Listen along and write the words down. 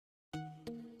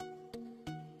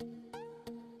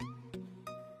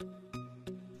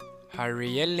Her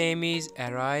real name is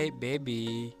Arii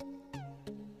Babyy.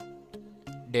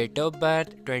 Date of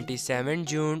birth 27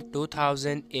 June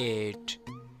 2008.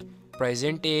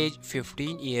 Present age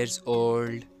 15 years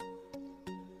old.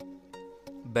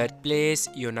 Birthplace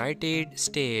United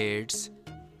States.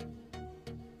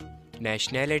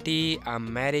 Nationality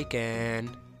American.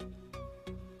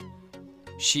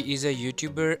 She is a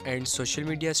YouTuber and social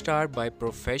media star by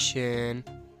profession.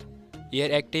 Year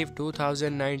active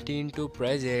 2019 to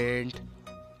present.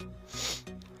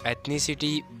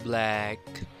 Ethnicity Black.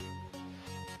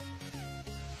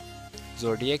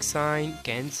 Zodiac sign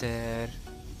Cancer.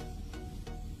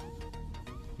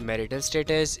 Marital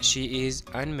status she is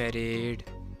unmarried.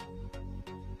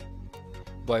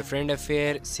 Boyfriend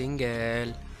affair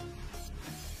single.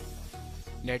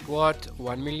 Net worth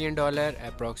 $1 million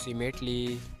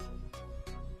approximately.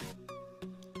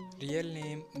 Real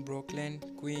name Brooklyn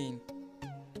Queen.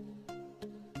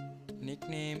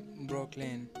 Nickname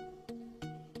Brooklyn.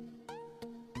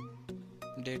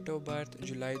 Date of birth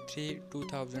July 3,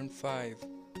 2005.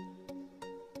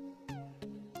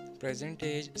 Present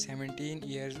age 17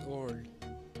 years old.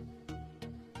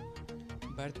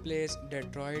 Birthplace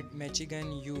Detroit,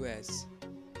 Michigan, US.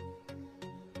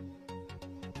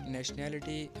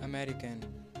 Nationality American.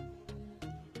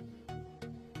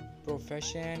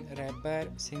 Profession rapper,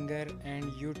 singer and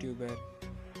YouTuber.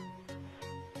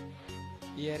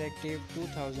 Year active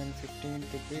 2015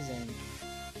 to present.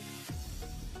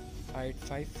 Height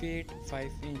 5 feet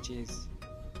 5 inches.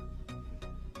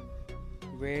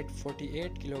 Weight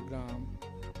 48 kg.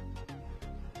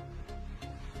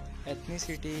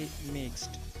 Ethnicity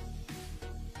mixed.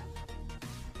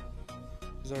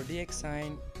 Zodiac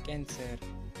sign Cancer.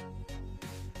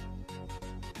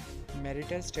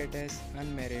 Marital status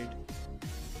unmarried.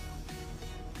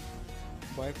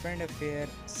 Boyfriend affair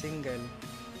single.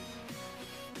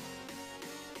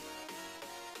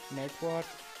 Net worth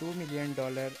 $2 million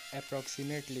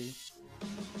approximately.